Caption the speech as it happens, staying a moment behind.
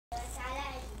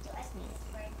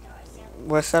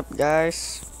What's up,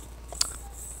 guys?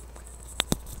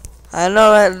 I know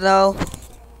right now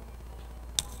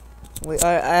we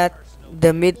are at the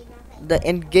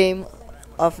end game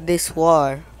of this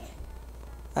war.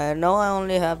 I know I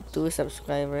only have 2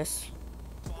 subscribers,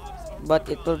 but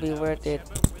it will be worth it.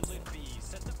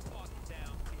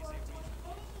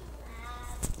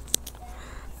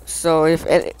 So if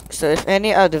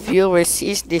any of the viewers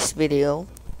sees this video,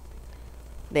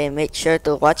 then make sure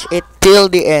to watch it till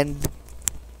the end.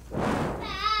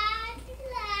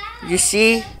 You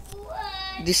see,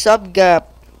 the sub gap,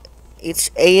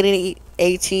 it's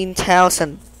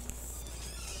 18,000.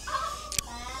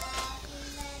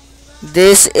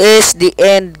 This is the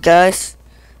end, guys.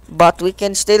 But we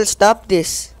can still stop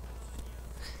this.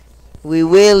 We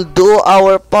will do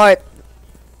our part.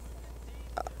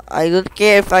 I don't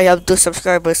care if I have 2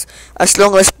 subscribers as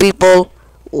long as people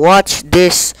watch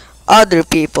this other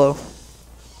people.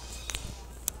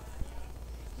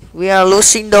 We are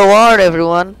losing the war,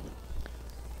 everyone.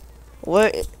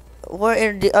 Where where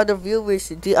are the other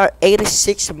viewers? There are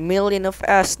 86 million of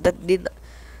us that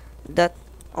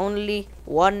only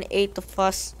 1/8 of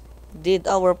us did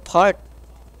our part.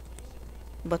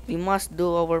 But we must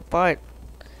do our part.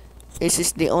 This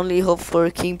is the only hope for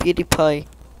King PewDiePie.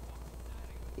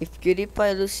 If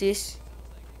PewDiePie loses,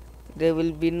 there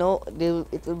will be no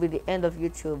it will be the end of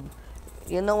YouTube.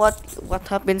 You know what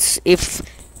happens if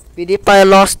PewDiePie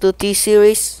lost to T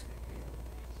series?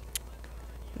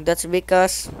 That's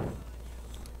because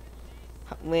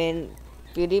when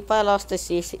PewDiePie lost to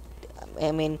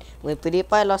when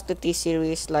PewDiePie lost to T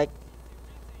series, like,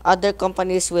 other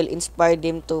companies will inspire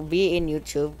them to be in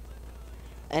YouTube,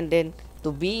 and then to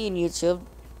be in YouTube,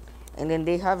 and then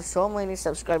they have so many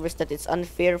subscribers that it's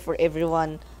unfair for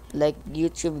everyone, like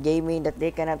YouTube gaming, that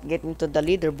they cannot get into the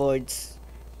leaderboards.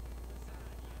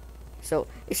 So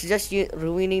it's just you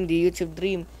ruining the YouTube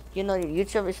dream. You know,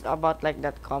 YouTube is about like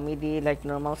that comedy, like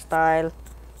normal style.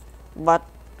 But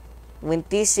when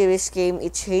T series came,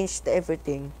 it changed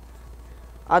everything.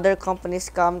 Other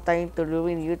companies come trying to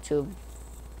ruin YouTube.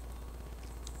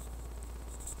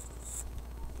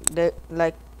 There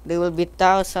will be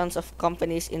thousands of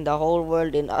companies in the whole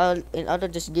world, and all in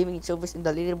other just gaming YouTubers in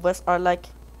the leaderboards are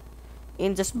like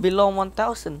in just below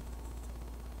 1,000.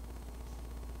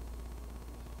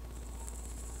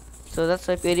 So that's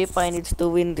why PewDiePie needs to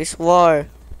win this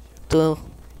war to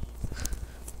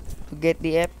get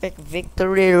the epic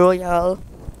victory royale.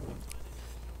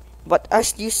 But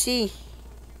as you see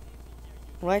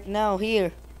right now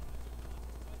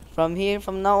from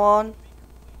now on,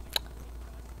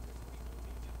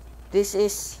 this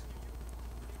is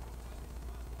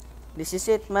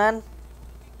it, man.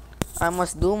 I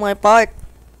must do my part.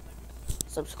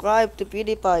 Subscribe to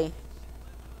PewDiePie.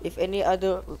 If any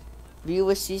other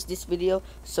viewer sees this video,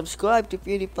 subscribe to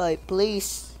PewDiePie,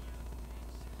 please.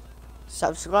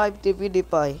 Subscribe to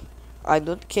PewDiePie. I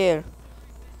don't care.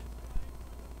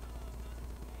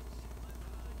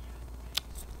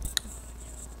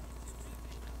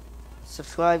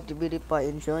 Subscribe to PewDiePie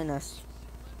and join us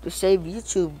to save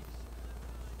YouTube,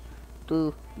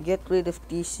 to get rid of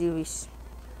this series.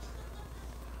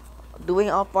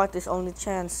 Doing our part is only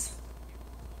chance.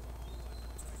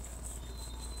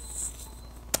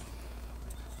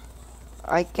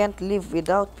 I can't live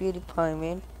without PewDiePie,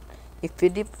 man. If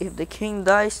the king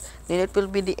dies, then it will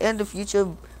be the end of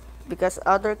YouTube, because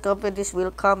other companies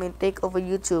will come and take over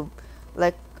YouTube.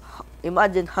 Like,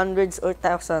 imagine hundreds or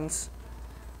thousands.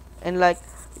 And like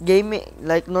gaming,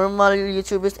 like normal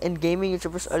YouTubers and gaming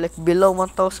YouTubers are like below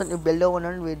 1,000 or below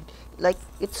 100. Like,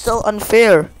 it's so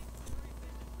unfair.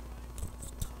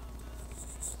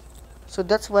 So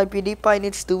that's why PewDiePie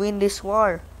needs to win this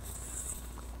war.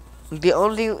 The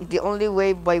only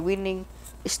way by winning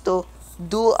is to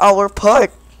do our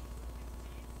part.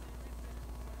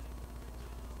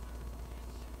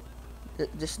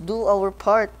 Just do our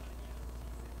part.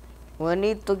 We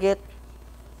need to get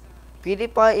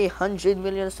PewDiePie 100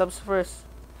 million subs first.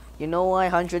 You know why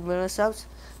 100 million subs?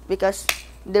 Because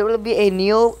there will be a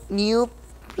new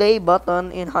play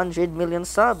button in 100 million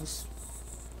subs.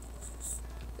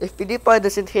 If PewDiePie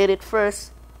doesn't hit it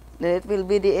first, then it will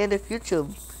be the end of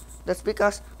YouTube. That's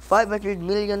because 500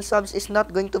 million subs is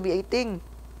not going to be a thing.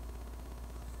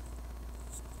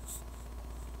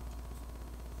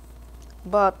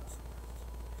 But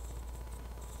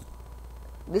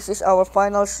this is our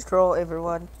final straw,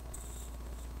 everyone.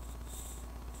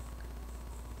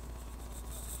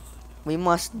 We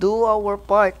must do our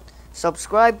part.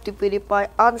 Subscribe to PewDiePie,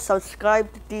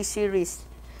 unsubscribe to T-Series.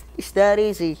 It's that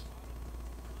easy.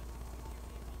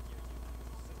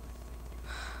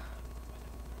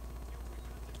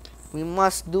 We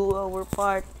must do our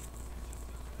part.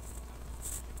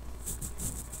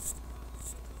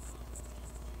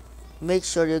 Make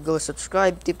sure you go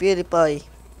subscribe to PewDiePie.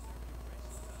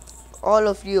 All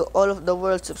of you, all of the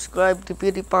world, subscribe to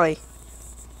PewDiePie.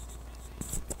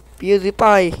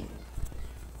 PewDiePie.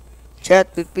 Chat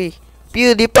with me.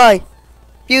 PewDiePie.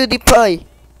 PewDiePie.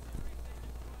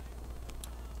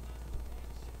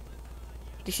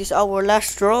 This is our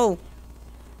last straw.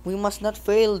 We must not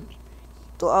fail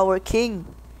to our king.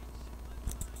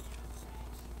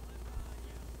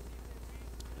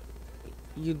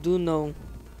 You do know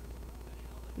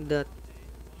that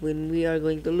when we are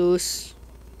going to lose,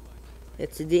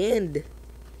 it's the end.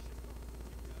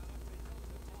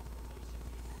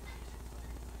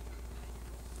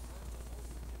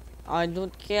 I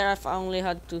don't care if I only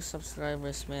had 2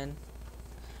 subscribers, man.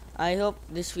 I hope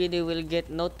this video will get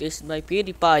noticed by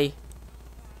PewDiePie.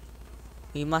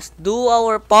 We must do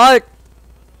our part.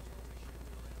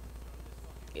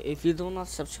 If you do not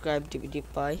subscribe to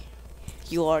PewDiePie,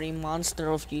 you are a monster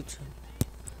of YouTube.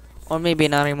 Or maybe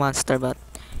not a monster, but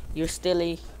you're still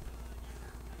a...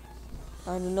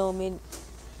 I don't know, man.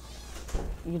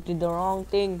 You did the wrong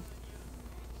thing.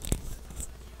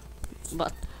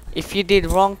 But if you did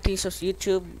wrong things on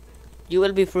YouTube, you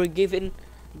will be forgiven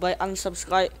by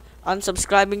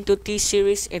unsubscribing to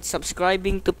T-Series and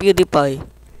subscribing to PewDiePie.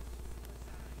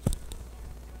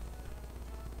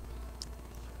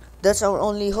 That's our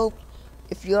only hope.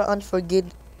 If you are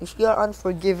unforgiven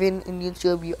in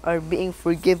YouTube, you are being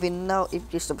forgiven now if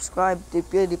you subscribe to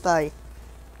PewDiePie.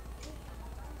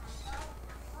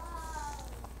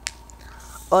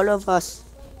 All of us,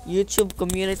 YouTube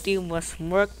community, must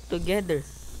work together.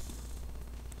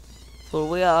 For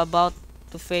we are about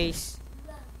to face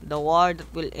the war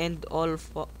that will end all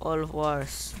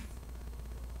wars.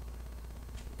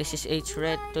 This is a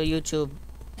threat to YouTube.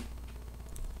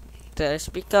 That is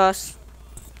because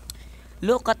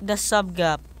look at the sub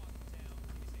gap.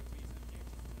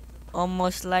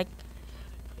 Almost like,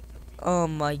 oh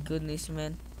my goodness,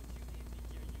 man.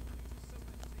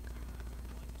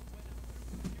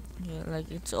 Yeah,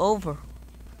 like it's over.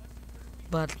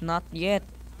 But not yet.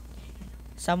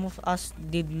 Some of us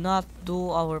did not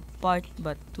do our part,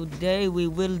 but today we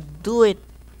will do it.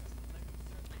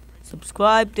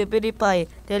 Subscribe to PewDiePie.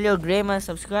 Tell your grandma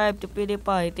subscribe to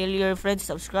PewDiePie. Tell your friends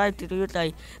subscribe to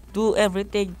PewDiePie. Do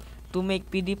everything to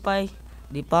make PewDiePie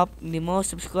the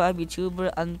most subscribed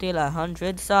YouTuber until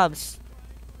 100 subs.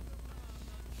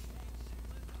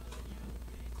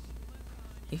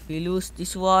 If we lose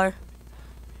this war,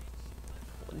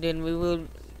 then we will...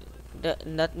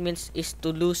 That means is to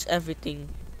lose everything.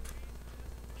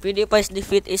 PewDiePie's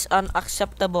defeat is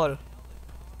unacceptable.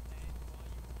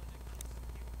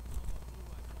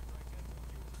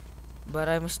 But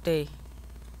I must stay.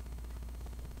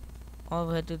 All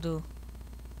we have to do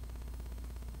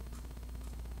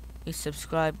is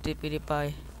subscribe to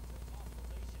PewDiePie.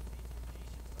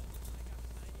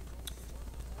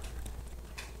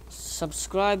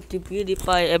 Subscribe to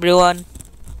PewDiePie, everyone.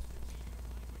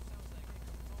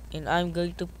 And I'm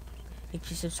going to,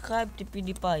 if you subscribe to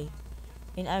PewDiePie,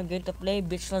 and I'm going to play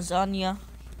Beach Lasagna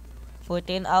for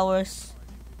 10 hours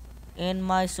in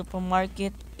my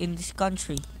supermarket in this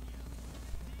country.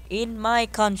 In my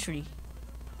country.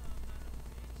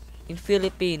 In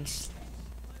Philippines.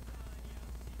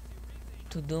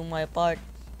 To do my part.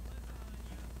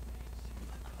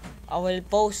 I will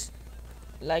post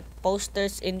like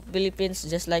posters in Philippines,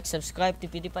 just like subscribe to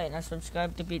PewDiePie and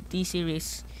unsubscribe to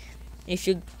T-Series. If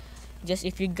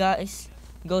you guys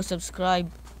go subscribe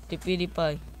to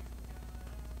PewDiePie,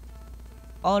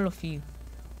 all of you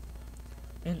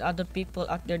and other people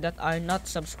out there that are not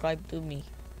subscribed to me,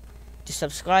 to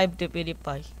subscribe to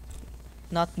PewDiePie,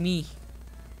 not me.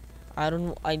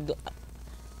 I'm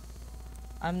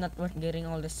not worth getting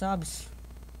all the subs.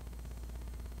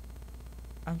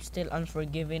 I'm still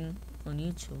unforgiven on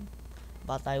YouTube,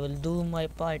 but I will do my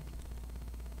part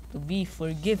to be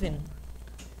forgiven.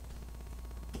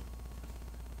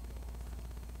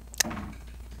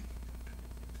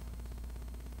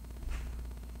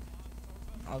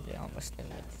 Okay, almost 10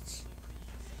 minutes.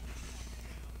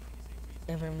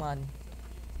 Every month,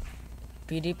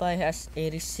 PewDiePie has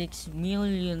 86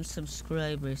 million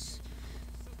subscribers.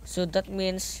 So that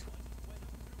means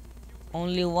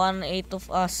only 1/8 of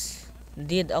us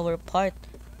did our part,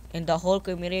 and the whole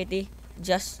community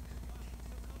just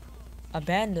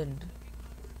abandoned.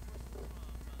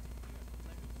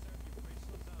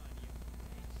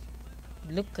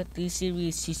 Look at this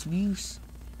series, his views.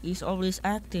 He's always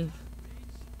active.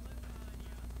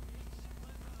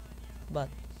 But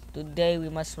today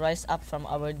we must rise up from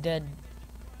our dead.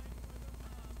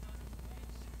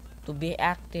 to be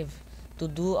active, to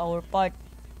do our part.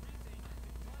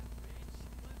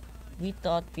 We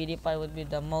thought PewDiePie would be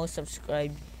the most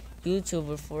subscribed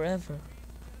YouTuber forever,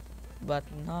 but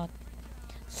not.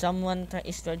 Someone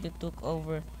is trying to take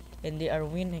over and they are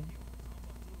winning.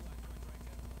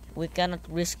 We cannot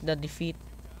risk the defeat.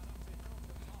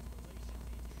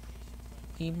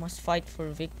 We must fight for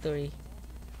victory.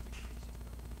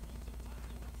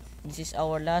 This is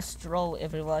our last straw,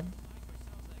 everyone.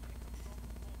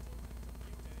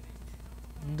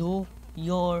 Do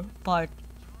your part.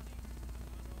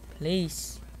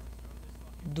 Please.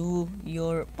 Do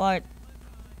your part.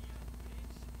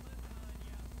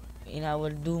 And I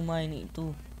will do mine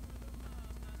too.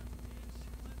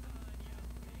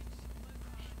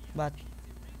 But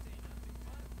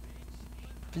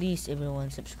please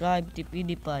everyone, subscribe to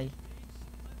PewDiePie.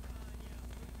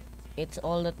 It's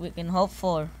all that we can hope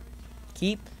for.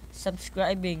 Keep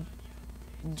subscribing.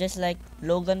 Just like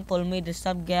Logan Paul made the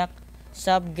sub gap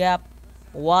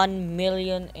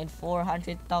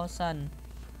 1,400,000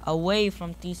 away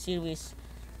from T-Series.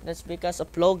 That's because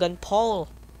of Logan Paul.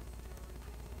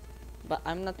 But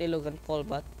I'm not a Logan Paul,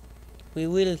 but we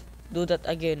will do that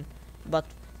again. But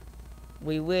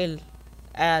we will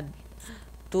add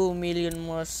 2 million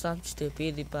more subs to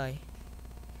PewDiePie.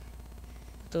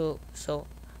 So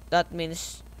that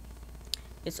means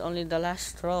it's only the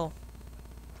last straw.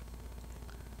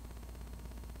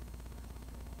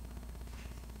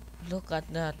 Look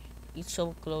at that. It's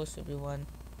so close, everyone.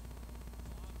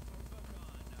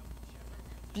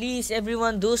 Please,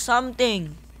 everyone, do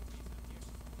something.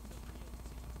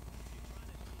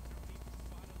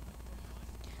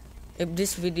 If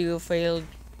this video failed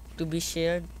to be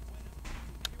shared,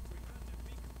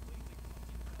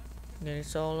 then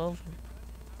it's all over.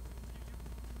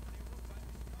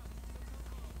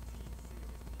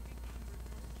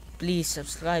 Please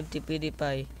subscribe to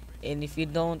PewDiePie, and if you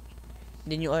don't,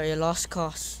 then you are a lost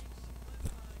cause.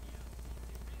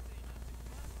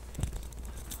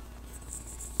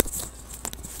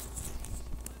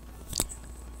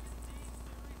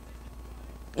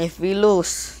 If we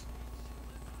lose,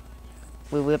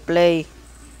 we will play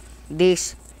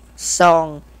this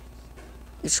song.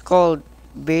 It's called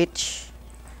Beach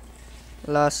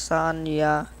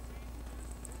Lasagna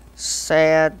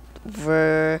Sad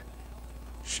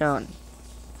Version.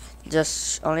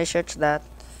 Just only search that,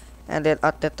 and then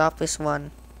at the top is one.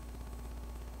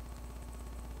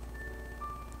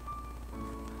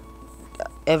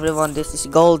 Everyone, this is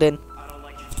golden.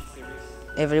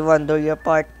 Everyone, do your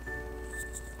part.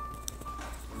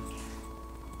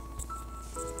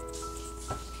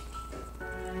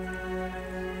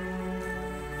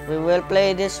 We will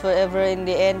play this forever in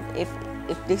the end if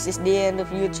this is the end of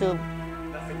YouTube.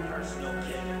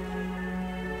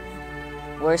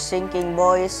 We're sinking,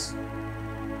 boys.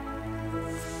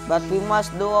 But we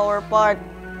must do our part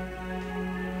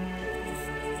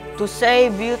to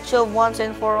save YouTube once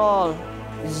and for all.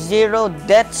 0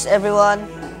 deaths, everyone.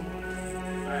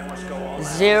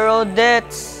 0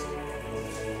 deaths.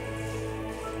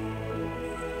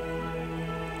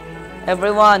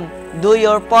 Everyone, do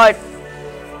your part.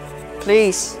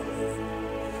 Please.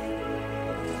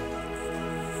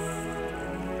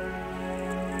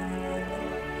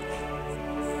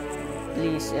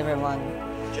 Please, everyone.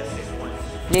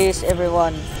 Please,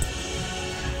 everyone.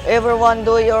 Everyone,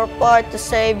 do your part to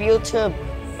save YouTube.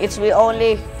 It's we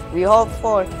hope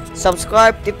for.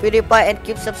 Subscribe to PewDiePie and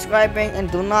keep subscribing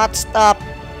and do not stop.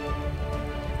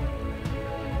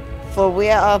 For we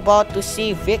are about to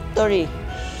see victory.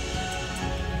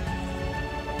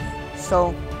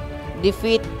 So,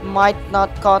 defeat might not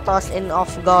caught us in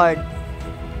off guard.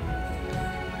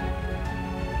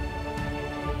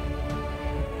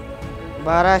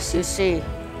 But as you see,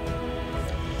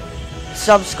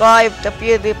 subscribe to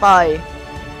PewDiePie.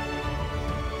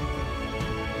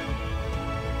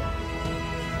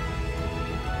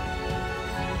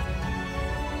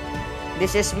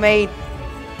 This is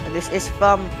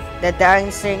from the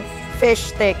Dancing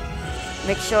Fish Stick.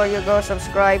 Make sure you go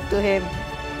subscribe to him.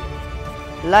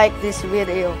 Like this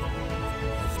video.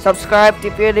 Subscribe to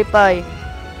PewDiePie.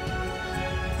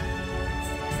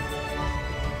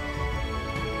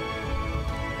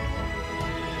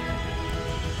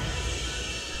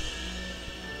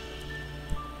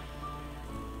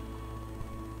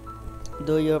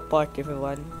 Do your part,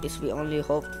 everyone. It's we only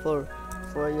hoped for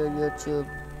your YouTube.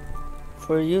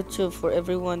 For YouTube, for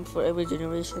everyone, for every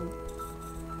generation.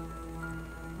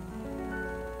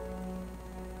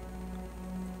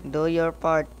 Do your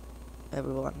part,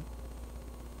 everyone.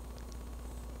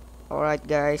 Alright,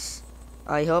 guys.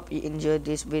 I hope you enjoyed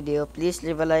this video. Please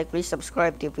leave a like. Please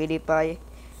subscribe to PewDiePie.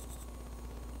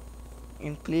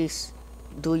 And please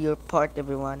do your part,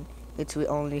 everyone. It's we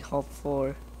only hope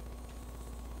for.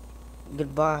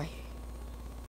 Goodbye.